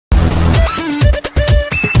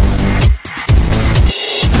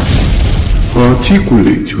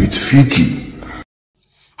Articulate with Fikkie.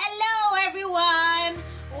 Hello everyone!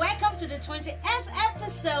 Welcome to the 20th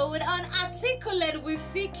episode on Articulate with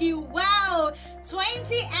Fikkie. Wow!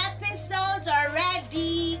 20 episodes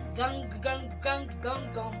already! Gung, gung, gung,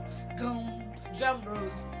 gung, gung, gung. Drum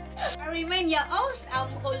rolls. I remain your host, I'm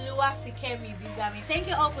Fikkie. Thank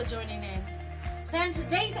you all for joining in. So in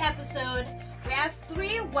today's episode, we have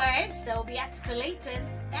 3 words that will be articulating.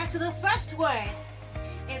 And to the first word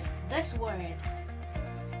is this word.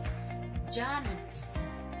 Janet.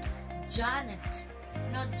 Janet.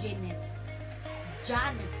 Not Janet.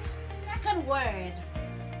 Janet. Second word.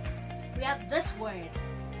 We have this word.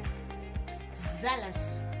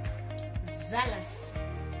 Zealous. Zealous.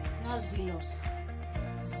 Not zealous.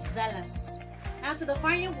 Zealous. Now to the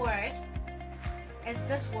final word is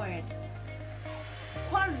this word.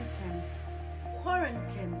 Quarantine.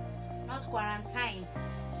 Quarantine. Not quarantine.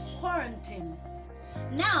 Quarantine.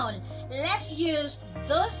 Now, let's use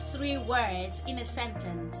those 3 words in a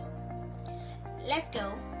sentence. Let's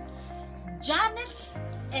go. Janet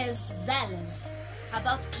is zealous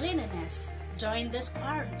about cleanliness during this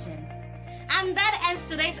quarantine. And that ends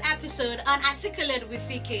today's episode on Articulate with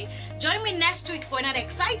Fikkie. Join me next week for another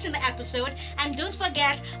exciting episode. And don't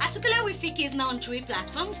forget, Articulate with Fikkie is now on 3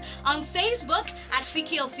 platforms. On Facebook at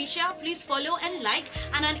Fikkie Official, please follow and like.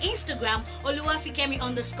 And on Instagram,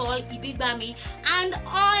 oluwafikemi_ibigbami. And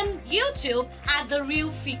on YouTube at The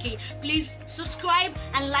Real Fikkie. Please subscribe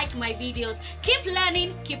and like my videos. Keep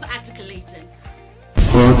learning, keep articulating.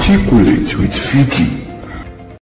 Articulate with Fikkie.